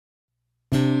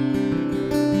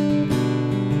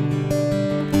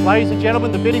Ladies and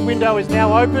gentlemen, the bidding window is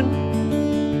now open.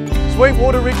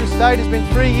 Sweetwater Ridge Estate has been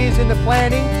 3 years in the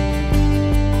planning.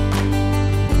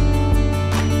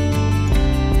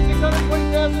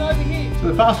 620,000 over here. So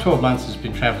the past 12 months has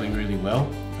been travelling really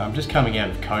well. Just coming out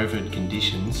of COVID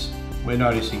conditions, we're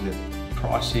noticing that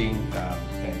pricing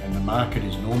and the market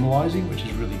is normalising, which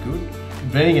is really good.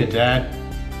 Being a dad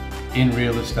in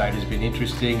real estate has been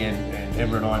interesting, and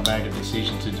Emma and I made a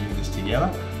decision to do this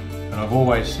together. And I've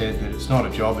always said that it's not a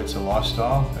job, it's a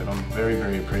lifestyle, and I'm very,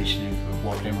 very appreciative of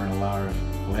what Emma and Alara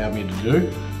have allowed me to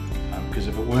do, because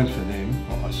if it weren't for them,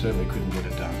 I certainly couldn't get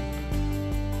it done.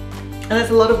 And it's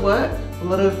a lot of work, a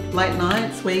lot of late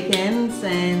nights, weekends,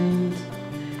 and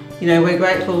you know, we're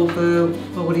grateful for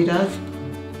what he does.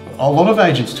 A lot of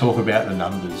agents talk about the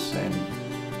numbers, and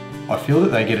I feel that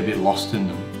they get a bit lost in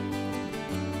them.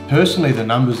 Personally, the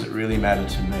numbers that really matter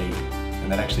to me and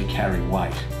that actually carry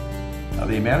weight are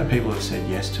the amount of people that said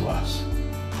yes to us.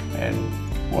 And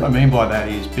what I mean by that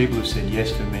is people who said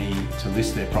yes for me to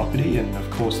list their property, and of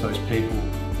course those people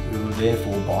who will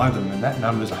therefore buy them, and that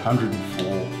number's 104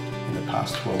 in the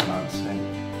past 12 months.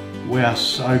 And we are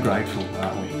so grateful,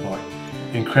 aren't we? Like,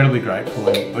 incredibly grateful,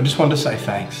 and I just wanted to say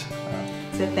thanks.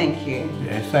 So thank you.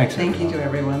 Yeah, thanks Thank everyone. you to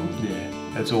everyone. Yeah,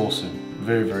 that's awesome.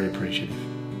 Very, very appreciative.